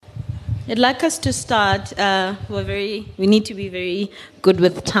I'd like us to start. We need to be very good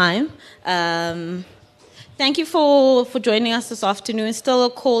with time. Thank you for joining us this afternoon. It's still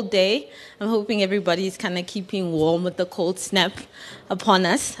a cold day. I'm hoping everybody's kind of keeping warm with the cold snap upon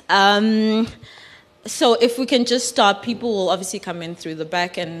us. So if we can just start, people will obviously come in through the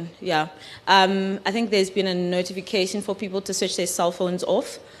back and I think there's been a notification for people to switch their cell phones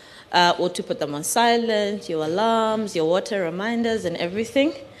off or to put them on silent, your alarms, your water reminders and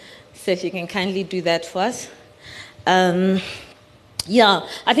everything. So if you can kindly do that for us. I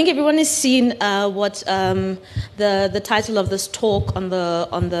think everyone has seen what the title of this talk on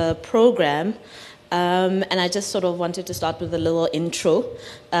the program. And I just sort of wanted to start with a little intro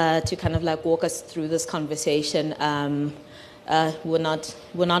to kind of like walk us through this conversation. We're not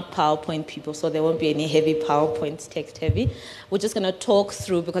PowerPoint people, so there won't be any heavy PowerPoints, text heavy. We're just going to talk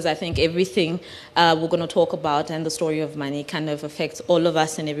through, because I think everything we're going to talk about and the story of money kind of affects all of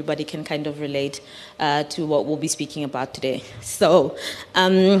us, and everybody can kind of relate to what we'll be speaking about today. So,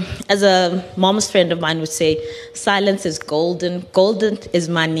 as a mom's friend of mine would say, silence is golden, golden is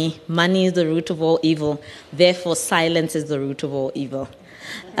money, money is the root of all evil, therefore silence is the root of all evil.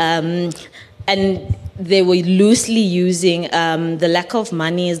 And they were loosely using The Lack of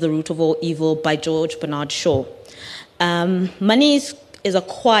Money is the Root of All Evil by George Bernard Shaw. Money is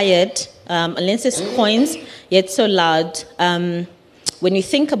acquired, unless it's coins, yet so loud. When you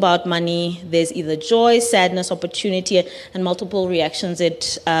think about money, there's either joy, sadness, opportunity, and multiple reactions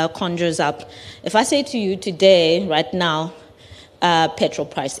it conjures up. If I say to you today, right now, petrol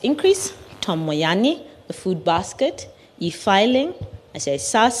price increase, Tom Moyani, the food basket, e-filing, I say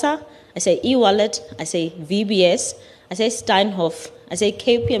SASA, I say e-wallet, I say VBS, I say Steinhoff, I say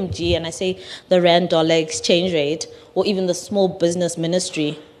KPMG, and I say the Rand-dollar exchange rate, or even the small business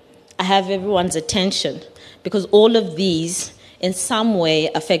ministry, I have everyone's attention, because all of these in some way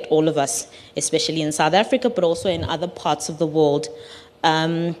affect all of us, especially in South Africa, but also in other parts of the world.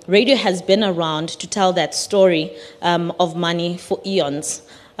 Radio has been around to tell that story of money for eons,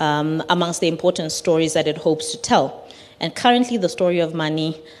 amongst the important stories that it hopes to tell. And currently the story of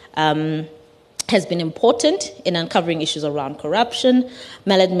money has been important in uncovering issues around corruption,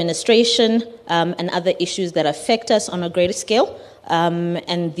 maladministration, and other issues that affect us on a greater scale.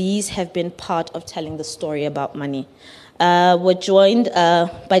 And these have been part of telling the story about money. We're joined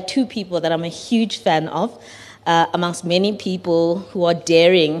by two people that I'm a huge fan of, amongst many people who are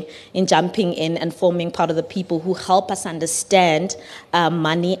daring in jumping in and forming part of the people who help us understand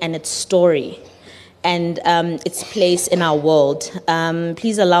money and its story and its place in our world.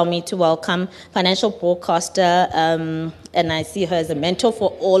 Please allow me to welcome financial broadcaster, and I see her as a mentor for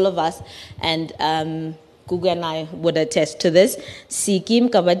all of us, and Gugu and I would attest to this, Siki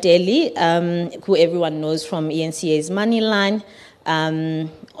Mgabadeli, who everyone knows from eNCA's Moneyline on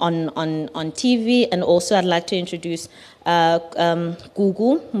TV, and also I'd like to introduce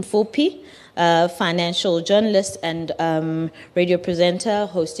Gugulethu Mfuphi, financial journalist and radio presenter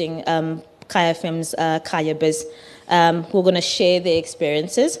hosting Kaya FM's Kaya Biz, who are going to share their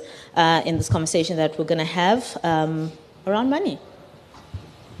experiences in this conversation that we're going to have around money.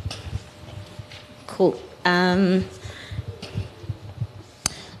 Cool.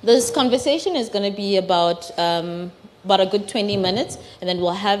 This conversation is going to be about a good 20 minutes, and then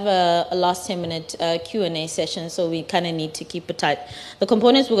we'll have a last 10-minute Q&A session, so we kind of need to keep it tight. The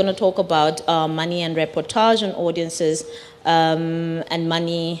components we're going to talk about are money and reportage and audiences, and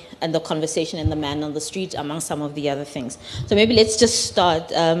money and the conversation and the man on the street, among some of the other things. So maybe let's just start.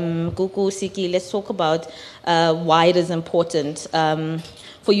 Gugu, Siki, let's talk about why it is important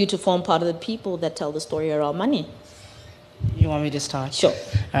for you to form part of the people that tell the story around money. You want me to start? Sure.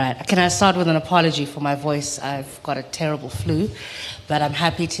 All right. Can I start with an apology for my voice? I've got a terrible flu, but I'm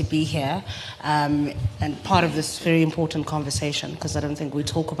happy to be here and part of this very important conversation, because I don't think we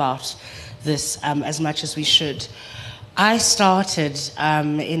talk about this as much as we should. I started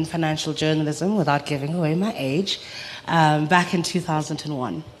in financial journalism, without giving away my age, back in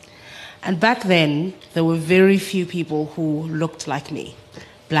 2001. And back then, there were very few people who looked like me,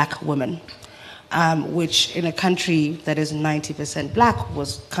 black women, which in a country that is 90% black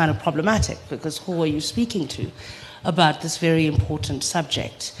was kind of problematic, because who are you speaking to about this very important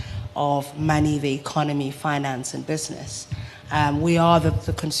subject of money, the economy, finance, and business? We are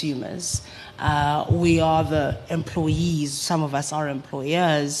the consumers. We are the employees. Some of us are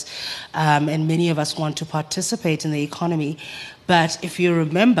employers, and many of us want to participate in the economy. But if you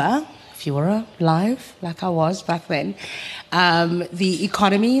remember, if you were alive like I was back then, the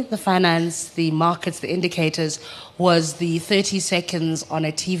economy, the finance, the markets, the indicators was the 30 seconds on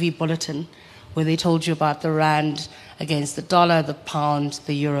a TV bulletin where they told you about the rand against the dollar, the pound,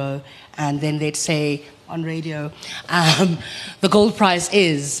 the euro, and then they'd say on radio, the gold price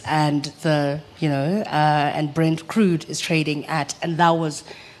is, and and Brent crude is trading at, and that was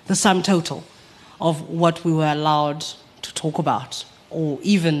the sum total of what we were allowed to talk about, or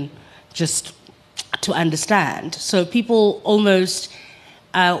even just to understand. So people almost,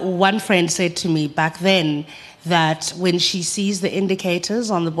 one friend said to me back then that when she sees the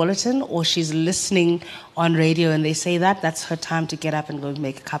indicators on the bulletin or she's listening on radio and they say that, that's her time to get up and go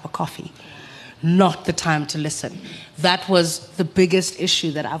make a cup of coffee, not the time to listen. That was the biggest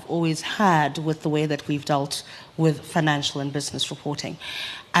issue that I've always had with the way that we've dealt with financial and business reporting.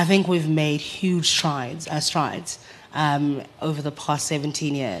 I think we've made huge strides over the past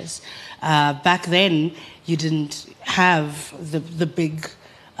 17 years. Back then, you didn't have the big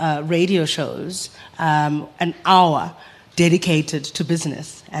radio shows, an hour dedicated to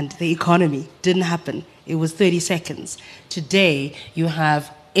business and the economy. Didn't happen. It was 30 seconds. Today, you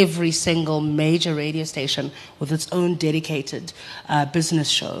have every single major radio station with its own dedicated business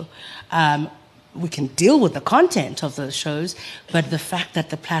show. We can deal with the content of those shows, but the fact that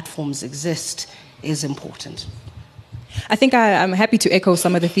the platforms exist is important. I think I'm happy to echo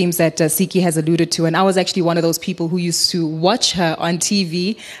some of the themes that Siki has alluded to. And I was actually one of those people who used to watch her on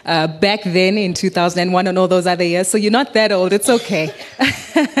TV back then in 2001 and all those other years. So you're not that old. It's okay.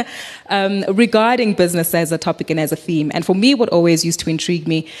 Regarding business as a topic and as a theme. And for me, what always used to intrigue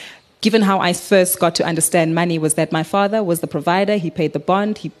me, given how I first got to understand money, was that my father was the provider. He paid the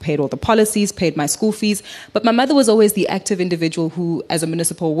bond, he paid all the policies, paid my school fees. But my mother was always the active individual who, as a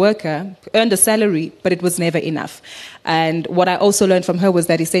municipal worker, earned a salary, but it was never enough. And what I also learned from her was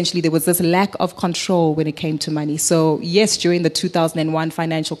that essentially there was this lack of control when it came to money. So yes, during the 2001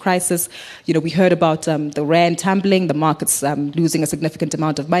 financial crisis, we heard about the rand tumbling, the markets losing a significant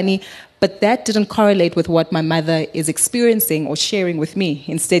amount of money. But that didn't correlate with what my mother is experiencing or sharing with me.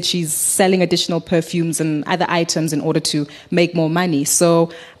 Instead, she's selling additional perfumes and other items in order to make more money.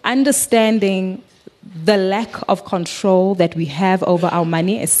 So understanding the lack of control that we have over our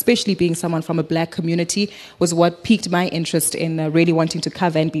money, especially being someone from a black community, was what piqued my interest in really wanting to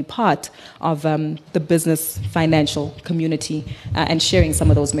cover and be part of the business financial community and sharing some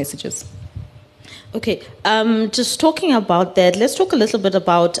of those messages. Okay, just talking about that, let's talk a little bit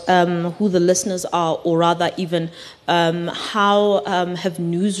about who the listeners are, or rather even how have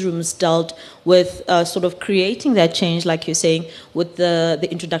newsrooms dealt with sort of creating that change, like you're saying, with the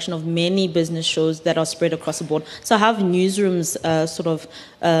introduction of many business shows that are spread across the board. So how have newsrooms sort of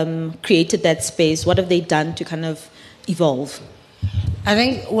created that space? What have they done to kind of evolve? I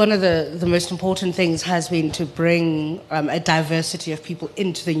think one of the most important things has been to bring a diversity of people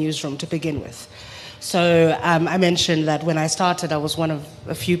into the newsroom to begin with. So I mentioned that when I started, I was one of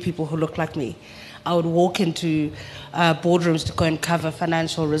a few people who looked like me. I would walk into boardrooms to go and cover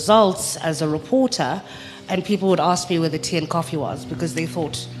financial results as a reporter, and people would ask me where the tea and coffee was because they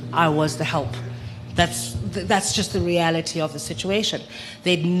thought I was the help. That's just the reality of the situation.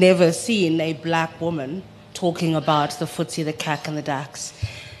 They'd never seen a black woman talking about the FTSE, the CAC, and the DAX.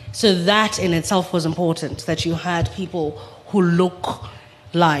 So that in itself was important, that you had people who look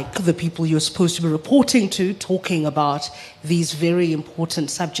like the people you're supposed to be reporting to, talking about these very important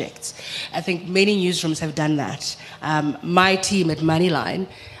subjects. I think many newsrooms have done that. My team at Moneyline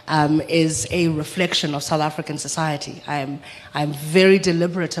is a reflection of South African society. I'm very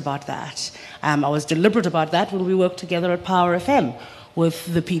deliberate about that. I was deliberate about that when we worked together at Power FM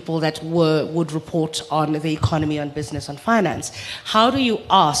with the people that would report on the economy, on business, on finance. How do you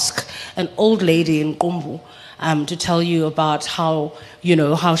ask an old lady in Qumbu to tell you about how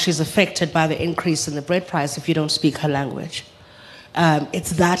she's affected by the increase in the bread price if you don't speak her language?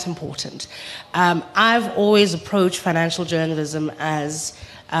 It's that important. I've always approached financial journalism as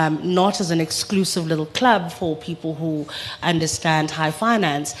not as an exclusive little club for people who understand high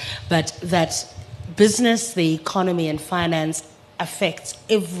finance, but that business, the economy, and finance affects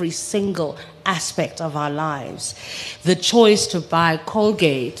every single aspect of our lives. The choice to buy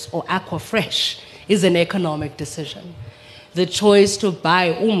Colgate or Aquafresh is an economic decision. The choice to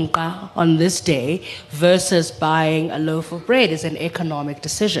buy umqa on this day versus buying a loaf of bread is an economic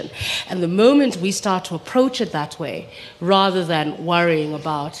decision. And the moment we start to approach it that way, rather than worrying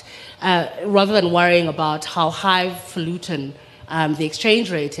about how highfalutin the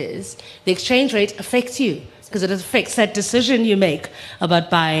exchange rate is, the exchange rate affects you because it affects that decision you make about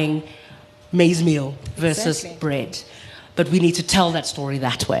buying maize meal versus bread. but we need to tell that story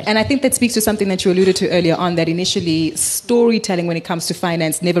that way. And I think that speaks to something that you alluded to earlier on, that initially storytelling when it comes to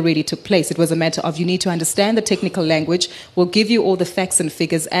finance never really took place. It was a matter of you need to understand the technical language. We'll give you all the facts and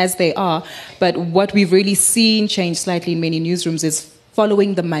figures as they are. But what we've really seen change slightly in many newsrooms is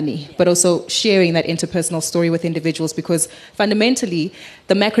following the money, but also sharing that interpersonal story with individuals, because fundamentally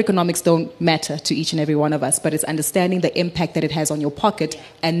the macroeconomics don't matter to each and every one of us, but it's understanding the impact that it has on your pocket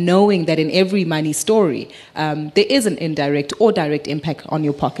and knowing that in every money story there is an indirect or direct impact on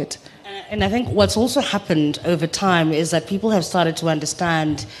your pocket. And I think what's also happened over time is that people have started to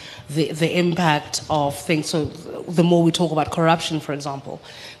understand the impact of things. So the more we talk about corruption, for example,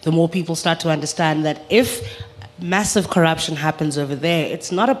 the more people start to understand that if massive corruption happens over there,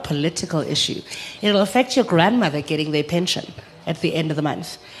 it's not a political issue. It'll affect your grandmother getting their pension at the end of the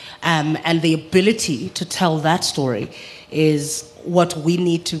month. And the ability to tell that story is what we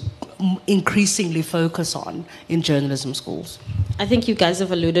need to increasingly focus on in journalism schools. I think you guys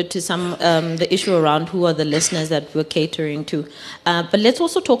have alluded to some the issue around who are the listeners that we're catering to. But let's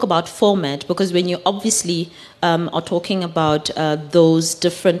also talk about format, because when you obviously are talking about those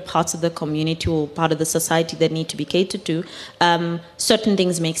different parts of the community or part of the society that need to be catered to, certain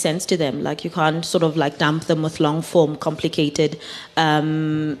things make sense to them. Like you can't sort of like dump them with long form, complicated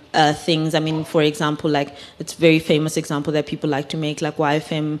things. I mean, for example, like it's a very famous example that people like to make, like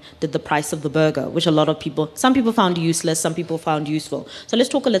YFM did the price of the burger, which a lot of people, some people found useless, some people found useful. So let's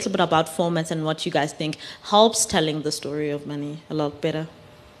talk a little bit about formats and what you guys think helps telling the story of money a lot better.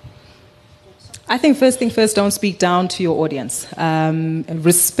 I think first thing first, don't speak down to your audience.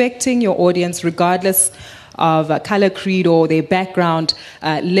 Respecting your audience regardless of color, creed, or their background,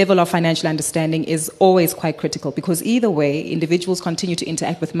 level of financial understanding is always quite critical, because either way, individuals continue to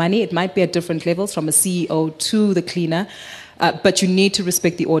interact with money. It might be at different levels, from a CEO to the cleaner. But you need to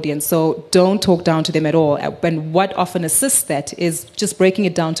respect the audience, so don't talk down to them at all. And what often assists that is just breaking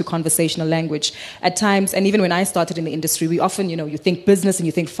it down to conversational language. At times, and even when I started in the industry, we often, you think business and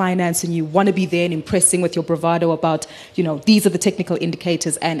you think finance and you want to be there and impressing with your bravado about, these are the technical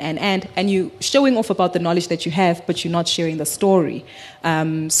indicators and you showing off about the knowledge that you have, but you're not sharing the story.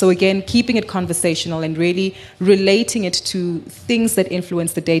 So again, keeping it conversational and really relating it to things that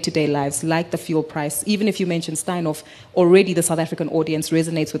influence the day-to-day lives, like the fuel price. Even if you mentioned Steinhoff, already the South African audience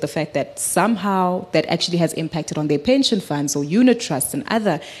resonates with the fact that somehow that actually has impacted on their pension funds or unit trusts and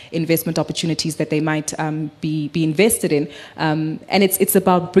other investment opportunities that they might be invested in. And it's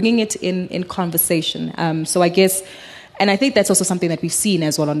about bringing it in conversation. So I guess, and I think that's also something that we've seen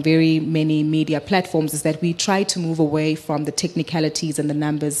as well on very many media platforms, is that we try to move away from the technicalities and the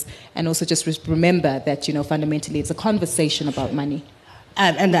numbers, and also just remember that, fundamentally it's a conversation about money.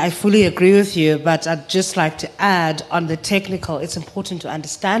 And I fully agree with you, but I'd just like to add on the technical, it's important to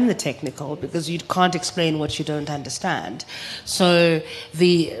understand the technical, because you can't explain what you don't understand. So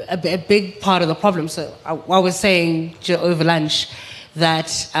a big part of the problem, so I was saying over lunch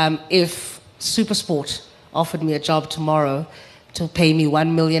that if SuperSport offered me a job tomorrow to pay me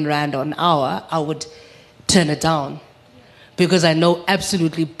 1 million rand an hour, I would turn it down, because I know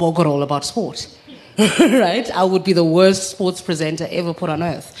absolutely boggerol about sport. Right? I would be the worst sports presenter ever put on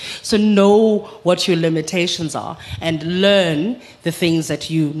earth. So know what your limitations are and learn the things that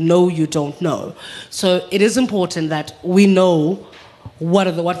you know you don't know. So it is important that we know what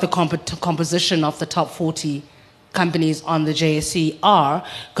the composition of the top 40 companies on the JSE are,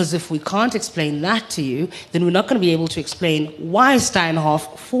 because if we can't explain that to you, then we're not going to be able to explain why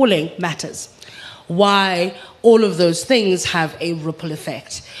Steinhoff falling matters, why all of those things have a ripple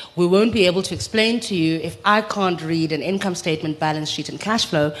effect. We won't be able to explain to you, if I can't read an income statement, balance sheet, and cash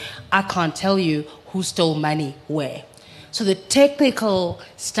flow, I can't tell you who stole money where. So the technical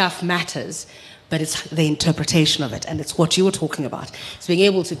stuff matters, but it's the interpretation of it, and it's what you were talking about. So being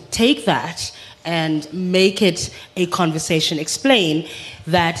able to take that and make it a conversation, explain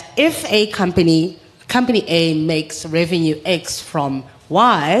that if a company A makes revenue X from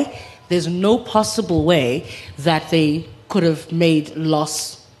Y, there's no possible way that they could have made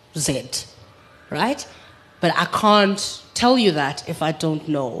loss Z, right? But I can't tell you that if I don't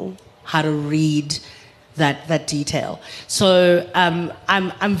know how to read that detail. So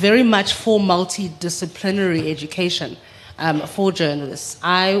I'm very much for multidisciplinary education for journalists.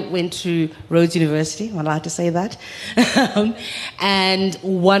 I went to Rhodes University, am I allowed to say that? And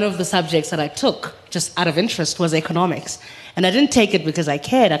one of the subjects that I took, just out of interest, was economics. And I didn't take it because I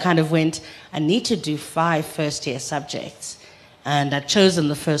cared. I kind of went, I need to do 5 first-year subjects. And I'd chosen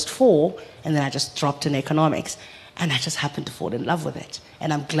the first 4, and then I just dropped in economics. And I just happened to fall in love with it.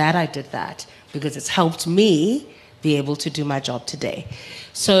 And I'm glad I did that, because it's helped me be able to do my job today.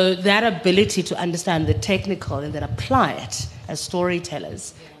 So that ability to understand the technical and then apply it as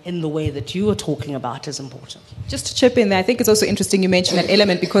storytellers in the way that you were talking about is important. Just to chip in there, I think it's also interesting you mentioned that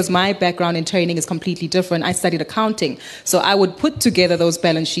element because my background in training is completely different. I studied accounting. So I would put together those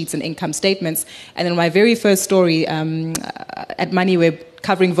balance sheets and income statements. And then my very first story at MoneyWeb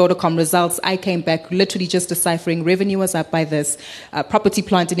covering Vodacom results, I came back literally just deciphering revenue was up by this, property,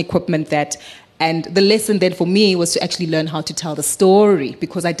 plant and equipment that. And the lesson then for me was to actually learn how to tell the story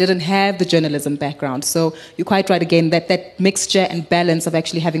because I didn't have the journalism background. So you're quite right again that mixture and balance of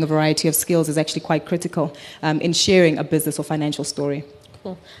actually having a variety of skills is actually quite critical in sharing a business or financial story.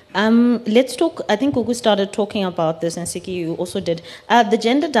 Cool. Let's talk, I think Gugu started talking about this and Siki, you also did, the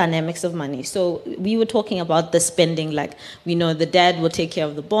gender dynamics of money. So we were talking about the spending, like we know the dad will take care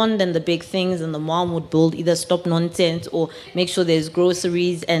of the bond and the big things and the mom would build either stop nonsense or make sure there's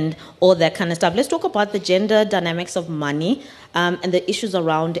groceries and all that kind of stuff. Let's talk about the gender dynamics of money and the issues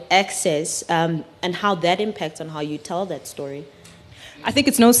around access and how that impacts on how you tell that story. I think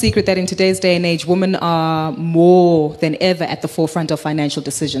it's no secret that in today's day and age, women are more than ever at the forefront of financial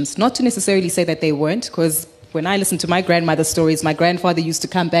decisions. Not to necessarily say that they weren't, because when I listen to my grandmother's stories, my grandfather used to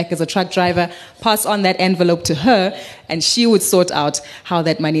come back as a truck driver, pass on that envelope to her, and she would sort out how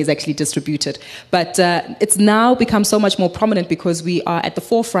that money is actually distributed. But it's now become so much more prominent because we are at the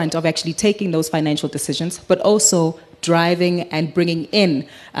forefront of actually taking those financial decisions, but also driving and bringing in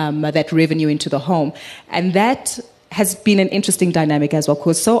that revenue into the home. And that has been an interesting dynamic as well,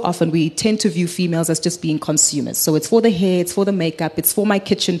 because so often we tend to view females as just being consumers. So it's for the hair, it's for the makeup, it's for my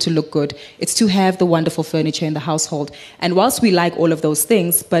kitchen to look good, it's to have the wonderful furniture in the household. And whilst we like all of those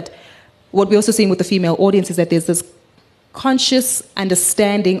things, but what we're also seeing with the female audience is that there's this conscious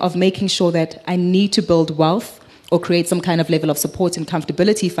understanding of making sure that I need to build wealth or create some kind of level of support and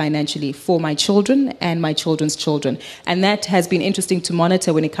comfortability financially for my children and my children's children. And that has been interesting to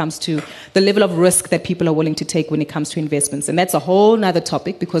monitor when it comes to the level of risk that people are willing to take when it comes to investments. And that's a whole nother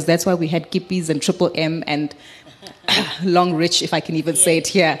topic because that's why we had Gippies and Triple M and Long Rich, if I can even say it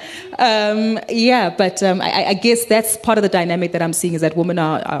here. I guess that's part of the dynamic that I'm seeing is that women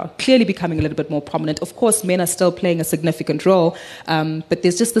are clearly becoming a little bit more prominent. Of course, men are still playing a significant role, but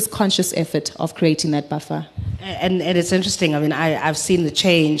there's just this conscious effort of creating that buffer. And it's interesting. I mean, I've seen the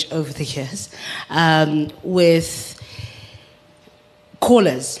change over the years with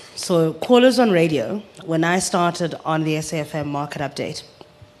callers. So callers on radio, when I started on the SAFM Market Update,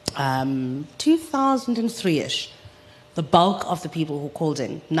 2003-ish, the bulk of the people who called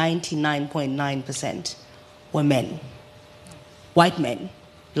in, 99.9%, were men. White men,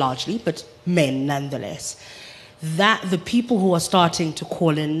 largely, but men nonetheless. That the people who are starting to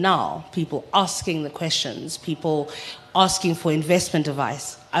call in now, people asking the questions, people asking for investment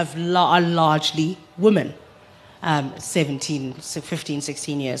advice, are largely women, 15,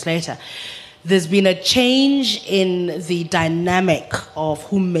 16 years later. There's been a change in the dynamic of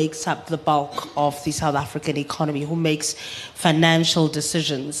who makes up the bulk of the South African economy, who makes financial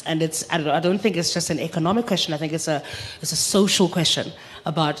decisions. And I don't think it's just an economic question. I think it's a social question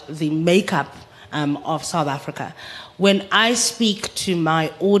about the makeup of South Africa. When I speak to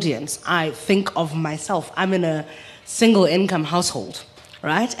my audience, I think of myself. I'm in a single income household,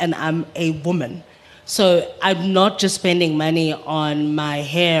 right? And I'm a woman. So I'm not just spending money on my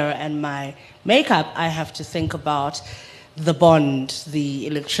hair and my makeup. I have to think about the bond, the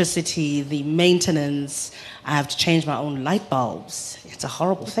electricity, the maintenance. I have to change my own light bulbs. It's a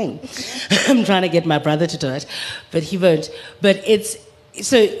horrible thing. I'm trying to get my brother to do it, but he won't. But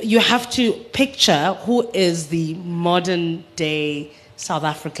so you have to picture who is the modern day South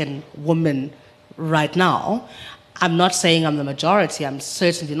African woman right now. I'm not saying I'm the majority. I'm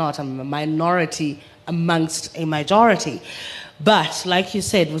certainly not. I'm a minority amongst a majority. But like you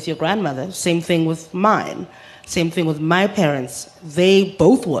said with your grandmother, same thing with mine, same thing with my parents. They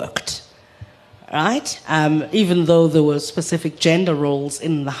both worked, right? Even though there were specific gender roles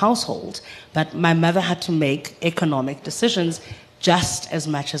in the household, but my mother had to make economic decisions just as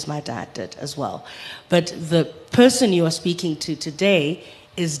much as my dad did as well. But the person you are speaking to today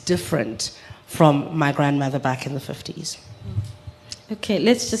is different from my grandmother back in the 50s. Okay,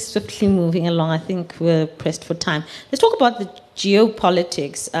 let's just swiftly moving along. I think we're pressed for time. Let's talk about the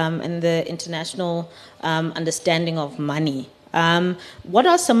geopolitics and the international understanding of money. What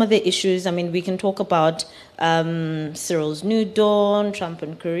are some of the issues? I mean, we can talk about Cyril's New Dawn, Trump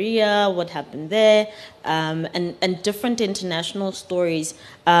and Korea, what happened there, and different international stories.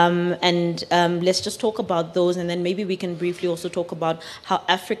 Let's just talk about those, and then maybe we can briefly also talk about how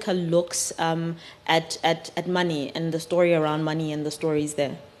Africa looks at money and the story around money and the stories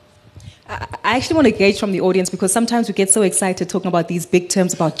there. I actually want to gauge from the audience, because sometimes we get so excited talking about these big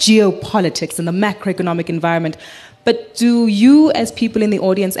terms about geopolitics and the macroeconomic environment. But do you, as people in the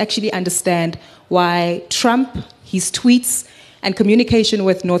audience, actually understand why Trump, his tweets, and communication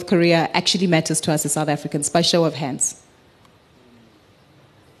with North Korea actually matters to us as South Africans, by show of hands?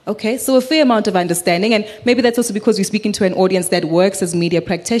 Okay, so a fair amount of understanding, and maybe that's also because we're speaking to an audience that works as media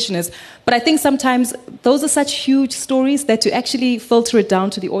practitioners. But I think sometimes those are such huge stories that to actually filter it down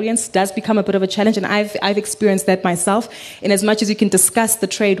to the audience does become a bit of a challenge, and I've experienced that myself. In as much as you can discuss the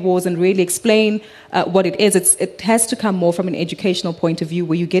trade wars and really explain what it is, it has to come more from an educational point of view,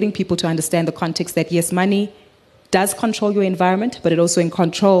 where you're getting people to understand the context that, yes, money does control your environment, but it also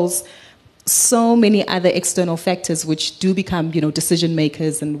controls so many other external factors which do become, decision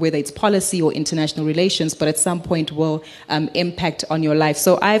makers, and whether it's policy or international relations, but at some point will impact on your life.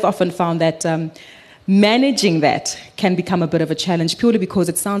 So I've often found that managing that can become a bit of a challenge, purely because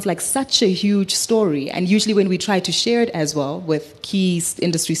it sounds like such a huge story. And usually when we try to share it as well with key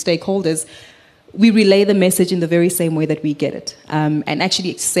industry stakeholders, we relay the message in the very same way that we get it. And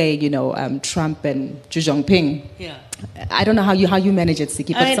actually say, Trump and Xi Jinping. Yeah. I don't know how you manage it,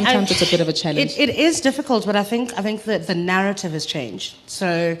 Siki, but sometimes it's a bit of a challenge. It is difficult, but I think that the narrative has changed.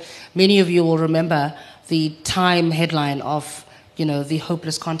 So many of you will remember the Time headline of, the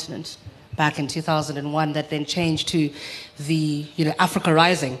hopeless continent back in 2001, that then changed to the, Africa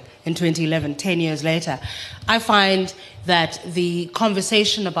Rising in 2011, 10 years later. I find that the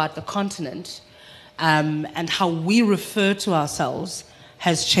conversation about the continent and how we refer to ourselves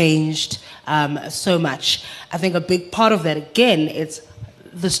has changed so much. I think a big part of that, again, it's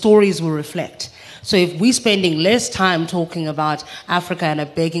the stories will reflect. So if we're spending less time talking about Africa and a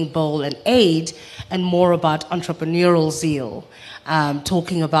begging bowl and aid, and more about entrepreneurial zeal,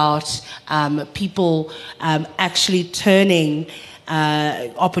 talking about people actually turning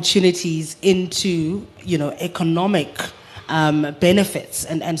opportunities into, economic benefits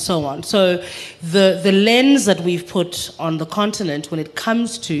and so on. So the lens that we've put on the continent when it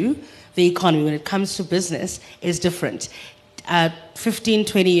comes to the economy, when it comes to business, is different. 15,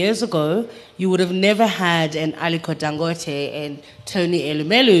 20 years ago, you would have never had an Aliko Dangote and Tony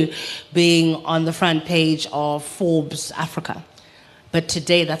Elumelu being on the front page of Forbes Africa. But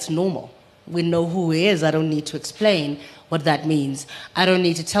today, that's normal. We know who he is. I don't need to explain what that means. I don't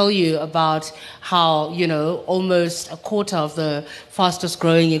need to tell you about how, almost a quarter of the fastest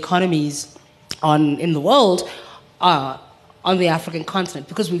growing economies in the world are on the African continent,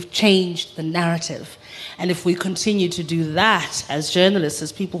 because we've changed the narrative. And if we continue to do that as journalists,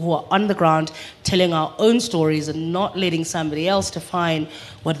 as people who are on the ground telling our own stories and not letting somebody else define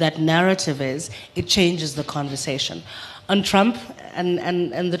what that narrative is, it changes the conversation. On Trump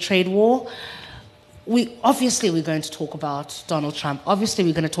and the trade war, we're going to talk about Donald Trump. Obviously,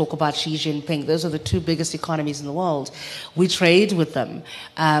 we're going to talk about Xi Jinping. Those are the two biggest economies in the world. We trade with them.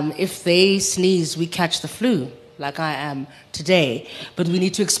 If they sneeze, we catch the flu, like I am today. But we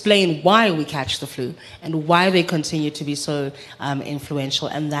need to explain why we catch the flu and why they continue to be so influential,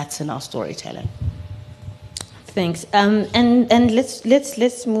 and that's in our storytelling. Thanks. And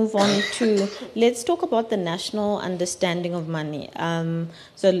let's move on to, let's talk about the national understanding of money.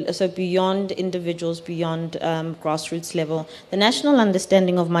 So beyond individuals, beyond grassroots level, the national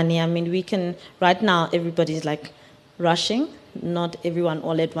understanding of money. I mean, we can right now, everybody's like rushing. Not everyone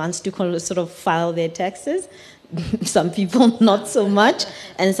all at once to sort of file their taxes. Some people not so much,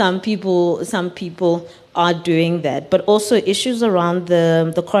 and some people are doing that. But also issues around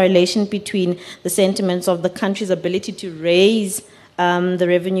the correlation between the sentiments of the country's ability to raise the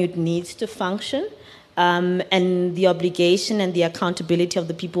revenue it needs to function, and the obligation and the accountability of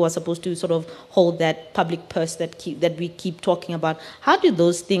the people who are supposed to sort of hold that public purse that we keep talking about. How do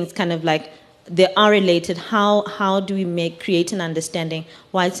those things kind of like, they are related? How do we create an understanding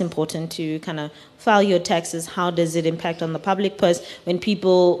why it's important to kind of file your taxes? How does it impact on the public purse when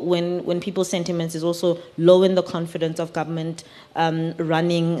people's sentiments is also low in the confidence of government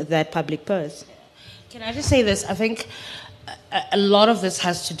running that public purse? Can I just say this? I think a lot of this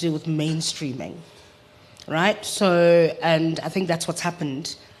has to do with mainstreaming, right? So, and I think that's what's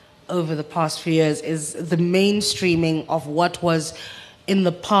happened over the past few years, is the mainstreaming of what was in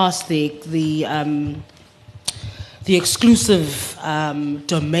the past the exclusive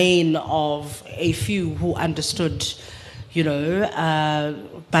domain of a few who understood,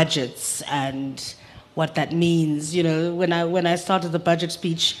 budgets and what that means. When I started, the budget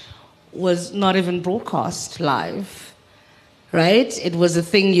speech was not even broadcast live, right? It was a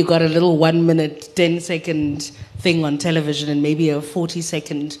thing you got a little 1 minute, 10-second thing on television and maybe a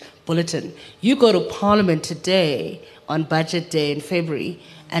 40-second bulletin. You go to Parliament today on Budget Day in February,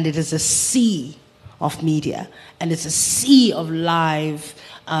 and it is a sea of media, and it's a sea of live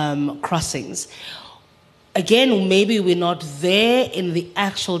crossings. Again, maybe we're not there in the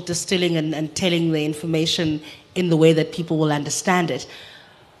actual distilling and telling the information in the way that people will understand it.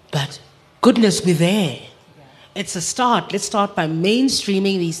 But goodness, we're there. It's a start. Let's start by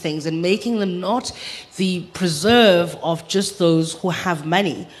mainstreaming these things and making them not the preserve of just those who have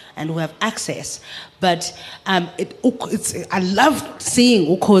money and who have access. But I love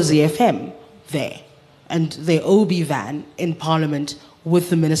seeing Ukhozi FM there and the OB van in Parliament with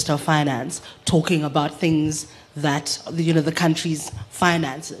the Minister of Finance talking about things that the country's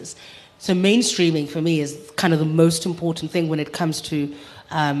finances. So mainstreaming for me is kind of the most important thing when it comes to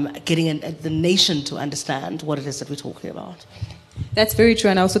getting the nation to understand what it is that we're talking about. That's very true,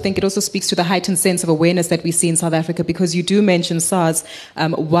 and I also think it also speaks to the heightened sense of awareness that we see in South Africa, because you do mention SARS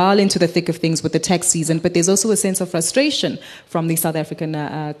while into the thick of things with the tax season, but there's also a sense of frustration from the South African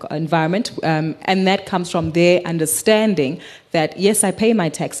environment, and that comes from their understanding that, yes, I pay my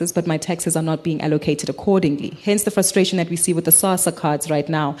taxes, but my taxes are not being allocated accordingly. Hence the frustration that we see with the SARSA cards right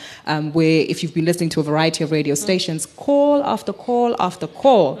now, where if you've been listening to a variety of radio stations, call after call after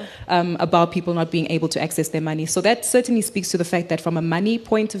call about people not being able to access their money. So that certainly speaks to the fact that from a money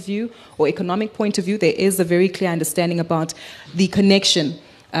point of view or economic point of view, there is a very clear understanding about the connection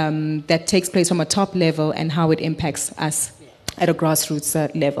that takes place from a top level and how it impacts us at a grassroots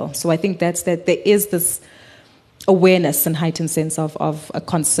level. So I think that there is this awareness and heightened sense of a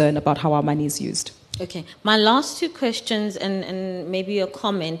concern about how our money is used. Okay, my last two questions and maybe a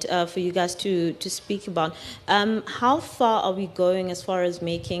comment for you guys to speak about. How far are we going as far as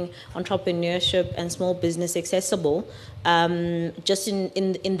making entrepreneurship and small business accessible, just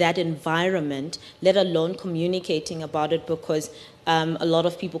in that environment, let alone communicating about it? Because a lot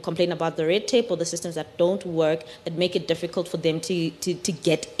of people complain about the red tape or the systems that don't work, that make it difficult for them to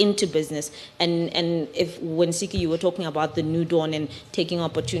get into business. And if when Siki, you were talking about the new dawn and taking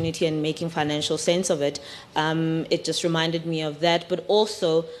opportunity and making financial sense of it, it just reminded me of that. But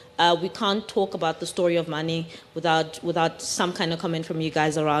also, we can't talk about the story of money without some kind of comment from you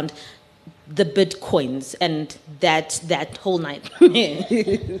guys around the Bitcoins and that whole night.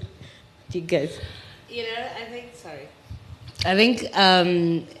 You guys. I think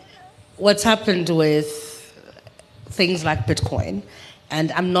what's happened with things like Bitcoin,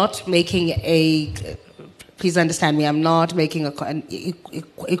 and I'm not making please understand me, I'm not making an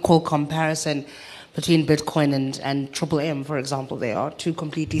equal comparison between Bitcoin and Triple M, for example. They are two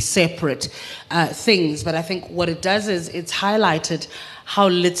completely separate things. But I think what it does is it's highlighted how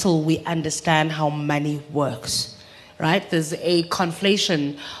little we understand how money works, right? There's a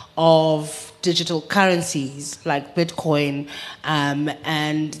conflation of digital currencies like Bitcoin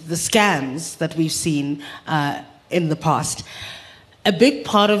and the scams that we've seen in the past. A big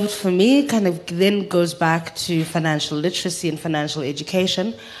part of it for me kind of then goes back to financial literacy and financial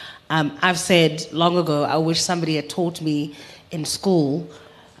education. I've said long ago, I wish somebody had taught me in school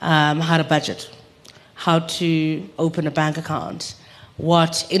how to budget, how to open a bank account,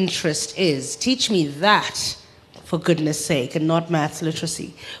 what interest is. Teach me that, for goodness sake, and not maths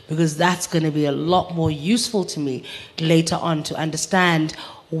literacy, because that's going to be a lot more useful to me later on to understand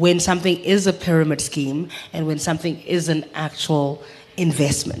when something is a pyramid scheme and when something is an actual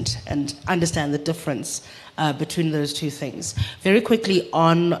investment, and understand the difference between those two things. Very quickly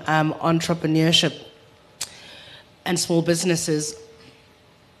on entrepreneurship and small businesses,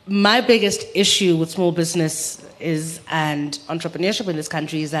 my biggest issue with small business and entrepreneurship in this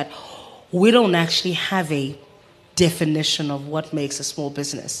country is that we don't actually have a definition of what makes a small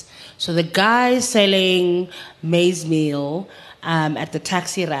business. So the guy selling maize meal at the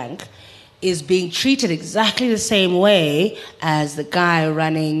taxi rank is being treated exactly the same way as the guy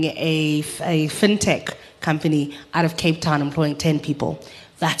running a fintech company out of Cape Town employing 10 people.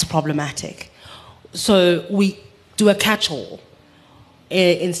 That's problematic. So we do a catch-all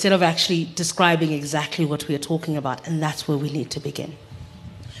instead of actually describing exactly what we are talking about, and that's where we need to begin.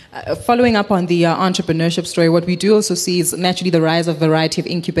 Following up on the entrepreneurship story, what we do also see is naturally the rise of a variety of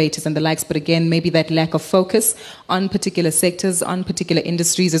incubators and the likes, but again, maybe that lack of focus on particular sectors, on particular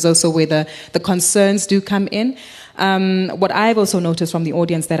industries is also where the concerns do come in. What I've also noticed from the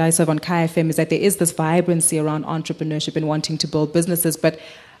audience that I serve on KFM is that there is this vibrancy around entrepreneurship and wanting to build businesses, but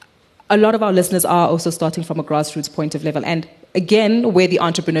a lot of our listeners are also starting from a grassroots point of level. And again, where the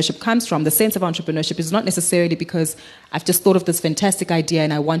entrepreneurship comes from, the sense of entrepreneurship is not necessarily because I've just thought of this fantastic idea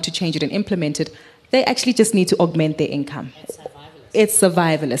and I want to change it and implement it. They actually just need to augment their income It's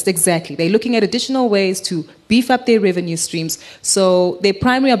survivalist, exactly. They're looking at additional ways to beef up their revenue streams. So their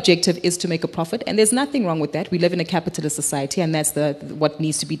primary objective is to make a profit, and there's nothing wrong with that. We live in a capitalist society, and that's what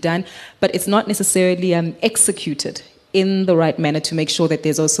needs to be done. But it's not necessarily executed in the right manner to make sure that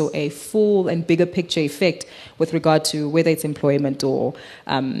there's also a full and bigger picture effect with regard to whether it's employment or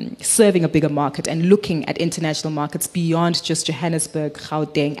serving a bigger market and looking at international markets beyond just Johannesburg,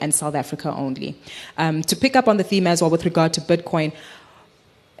 Gauteng, and South Africa only. To pick up on the theme as well with regard to Bitcoin,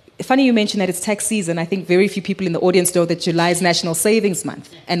 funny you mentioned that it's tax season. I think very few people in the audience know that July is National Savings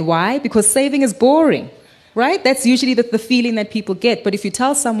Month. And why? Because saving is boring. Right? That's usually the feeling that people get. But if you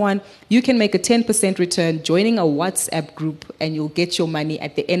tell someone you can make a 10% return joining a WhatsApp group and you'll get your money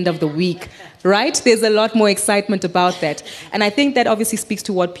at the end of the week, right? There's a lot more excitement about that. And I think that obviously speaks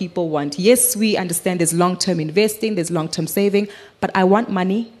to what people want. Yes, we understand there's long-term investing, there's long-term saving, but I want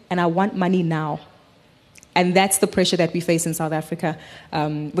money, and I want money now. And that's the pressure that we face in South Africa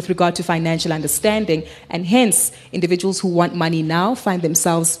with regard to financial understanding. And hence, individuals who want money now find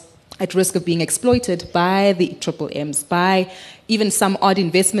themselves at risk of being exploited by the triple M's, by even some odd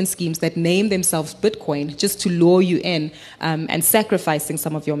investment schemes that name themselves Bitcoin just to lure you in and sacrificing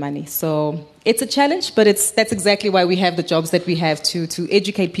some of your money. So it's a challenge, but that's exactly why we have the jobs that we have to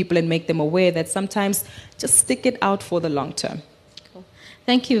educate people and make them aware that sometimes just stick it out for the long term.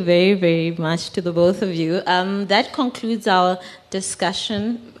 Thank you very, very much to the both of you. That concludes our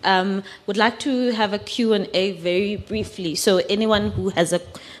discussion. Would like to have a Q&A very briefly. So anyone who has a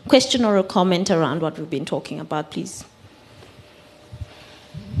question or a comment around what we've been talking about, please.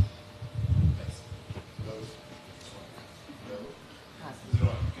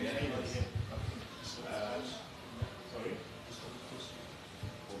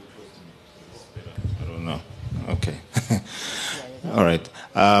 I don't know. Okay. All right.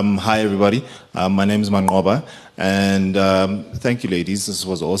 Hi, everybody. My name is Manqoba, and thank you, ladies. This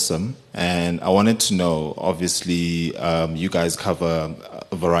was awesome. And I wanted to know, obviously, you guys cover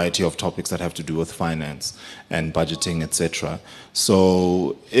a variety of topics that have to do with finance and budgeting, etc.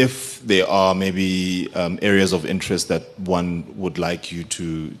 So if there are maybe areas of interest that one would like you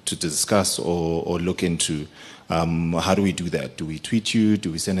to discuss or look into, how do we do that? Do we tweet you?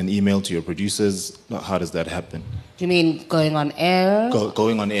 Do we send an email to your producers? How does that happen? Do you mean going on air?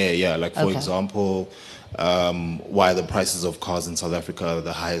 Going on air, yeah. Like, for example, why the prices of cars in South Africa are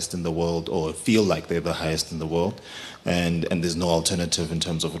the highest in the world, or feel like they're the highest in the world, and there's no alternative in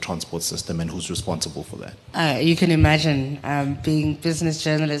terms of a transport system, and who's responsible for that? You can imagine, being business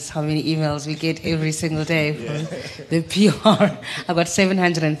journalists, how many emails we get every single day from the PR. I've got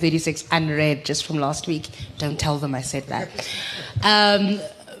 736 unread just from last week. Don't tell them I said that.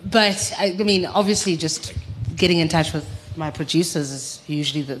 But, I mean, obviously just getting in touch with my producers is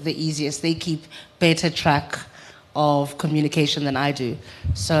usually the easiest. They keep better track of communication than I do.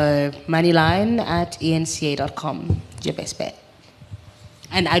 So moneyline@enca.com, your best bet.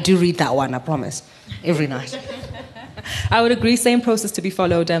 And I do read that one, I promise, every night. I would agree, same process to be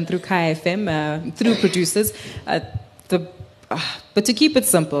followed through Kaya FM, through producers. But to keep it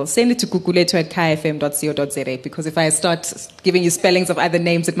simple, send it to gugulethu@kayafm.co.za, because if I start giving you spellings of other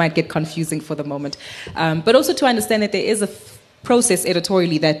names, it might get confusing for the moment. But also to understand that there is a process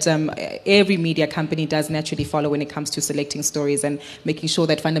editorially that every media company does naturally follow when it comes to selecting stories and making sure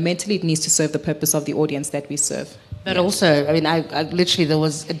that fundamentally it needs to serve the purpose of the audience that we serve. But also, I mean, I literally, there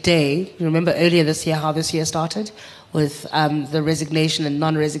was a day, you remember earlier this year how this year started? With the resignation and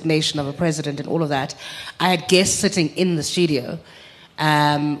non-resignation of a president and all of that. I had guests sitting in the studio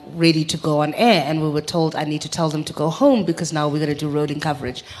ready to go on air, and we were told I need to tell them to go home because now we're going to do rolling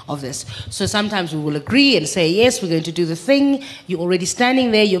coverage of this. So sometimes we will agree and say, yes, we're going to do the thing. You're already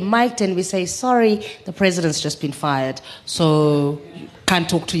standing there, you're mic'd, and we say, sorry, the president's just been fired, so can't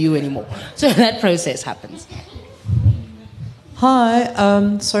talk to you anymore. So that process happens. Hi,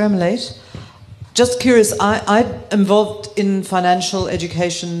 sorry I'm late. Just curious, I'm involved in financial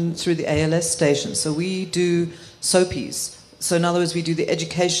education through the ALS station. So we do SOPs. So in other words, we do the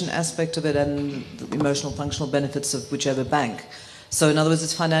education aspect of it and the emotional functional benefits of whichever bank. So in other words,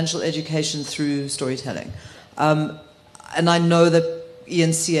 it's financial education through storytelling. And I know that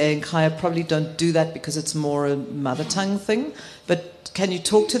eNCA and Kaya probably don't do that because it's more a mother tongue thing. But can you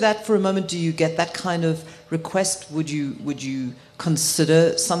talk to that for a moment? Do you get that kind of request? Would you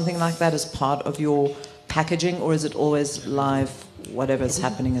consider something like that as part of your packaging, or is it always live, whatever's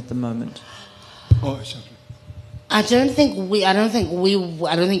happening at the moment? I don't think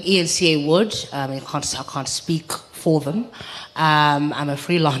eNCA would. I can't speak for them. I'm a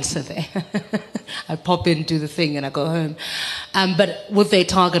freelancer there. I pop in, do the thing, and I go home. But with their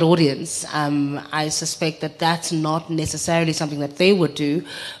target audience, I suspect that that's not necessarily something that they would do,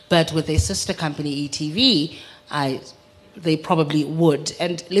 but with their sister company, ETV, they probably would.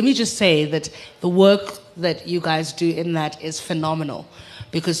 And let me just say that the work that you guys do in that is phenomenal.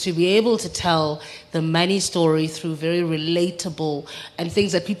 Because to be able to tell the money story through very relatable and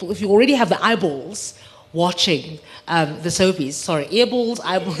things that people, if you already have the eyeballs watching the soapies, earballs,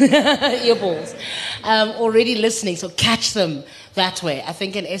 earballs, already listening, so catch them that way. I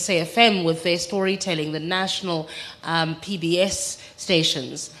think in SAFM with their storytelling, the national PBS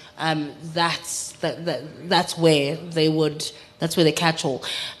stations, that's where they catch all.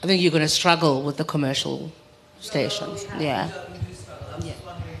 I think you're going to struggle with the commercial stations. Yeah.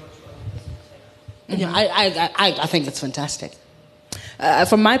 Yeah, I think it's fantastic.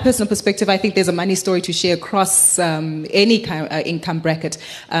 From my personal perspective, I think there's a money story to share across any income bracket.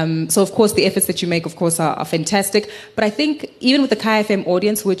 So, of course, the efforts that you make, of course, are fantastic. But I think even with the KFM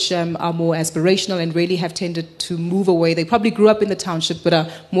audience, which are more aspirational and really have tended to move away, they probably grew up in the township but are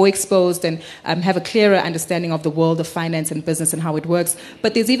more exposed and have a clearer understanding of the world of finance and business and how it works.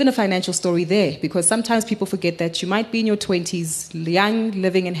 But there's even a financial story there, because sometimes people forget that you might be in your 20s, young,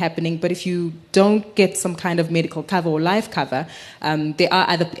 living and happening, but if you don't get some kind of medical cover or life cover, there are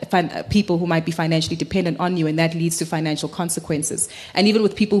other people who might be financially dependent on you, and that leads to financial consequences. And even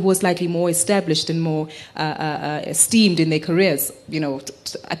with people who are slightly more established and more esteemed in their careers,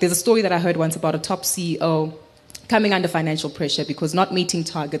 there's a story that I heard once about a top CEO coming under financial pressure because not meeting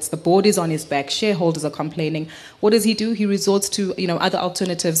targets. The board is on his back. Shareholders are complaining. What does he do? He resorts to other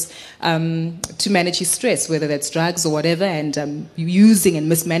alternatives to manage his stress, whether that's drugs or whatever, and using and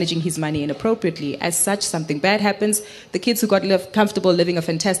mismanaging his money inappropriately. As such, something bad happens. The kids who got comfortable living a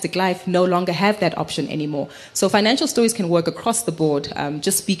fantastic life no longer have that option anymore. So financial stories can work across the board,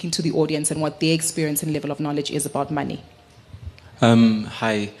 just speaking to the audience and what their experience and level of knowledge is about money.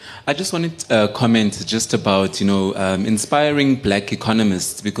 Hi. I just wanted to comment just about, inspiring black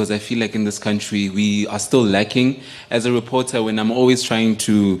economists, because I feel like in this country we are still lacking. As a reporter, when I'm always trying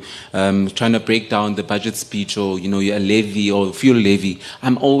to break down the budget speech or, a levy or fuel levy,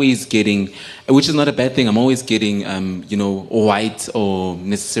 I'm always getting, which is not a bad thing, I'm always getting, white or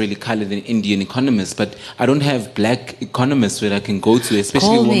necessarily colored and Indian economists, but I don't have black economists where I can go to,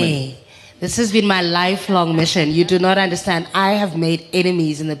 especially women. This has been my lifelong mission. You do not understand. I have made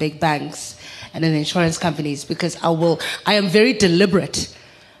enemies in the big banks and in the insurance companies because I am very deliberate.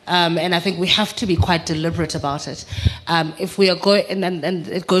 And I think we have to be quite deliberate about it. If we are going, and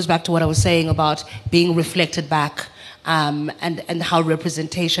it goes back to what I was saying about being reflected back and how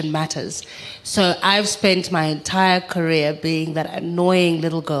representation matters. So I've spent my entire career being that annoying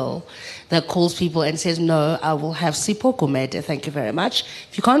little girl that calls people and says, no, I will have Sipho Kumede, thank you very much.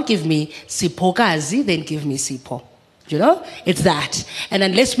 If you can't give me Sipho Kazi, then give me Sipho. It's that. And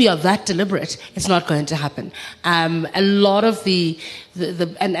unless we are that deliberate, it's not going to happen. A lot of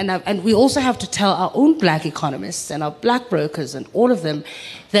and we also have to tell our own black economists and our black brokers and all of them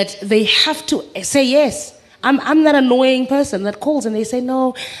that they have to say yes. I'm that annoying person that calls and they say,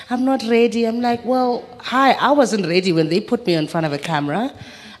 no, I'm not ready. I'm like, well, hi, I wasn't ready when they put me in front of a camera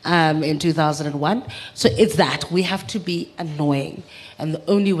in 2001. So it's that. We have to be annoying. And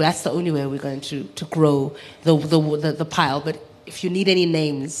that's the only way we're going to grow the pile. But if you need any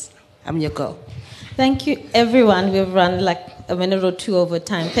names, I'm your girl. Thank you, everyone. We've run like a minute or two over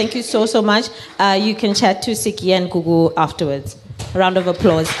time. Thank you so much. You can chat to Siki and Gugu afterwards. A round of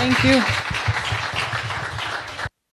applause. Thank you.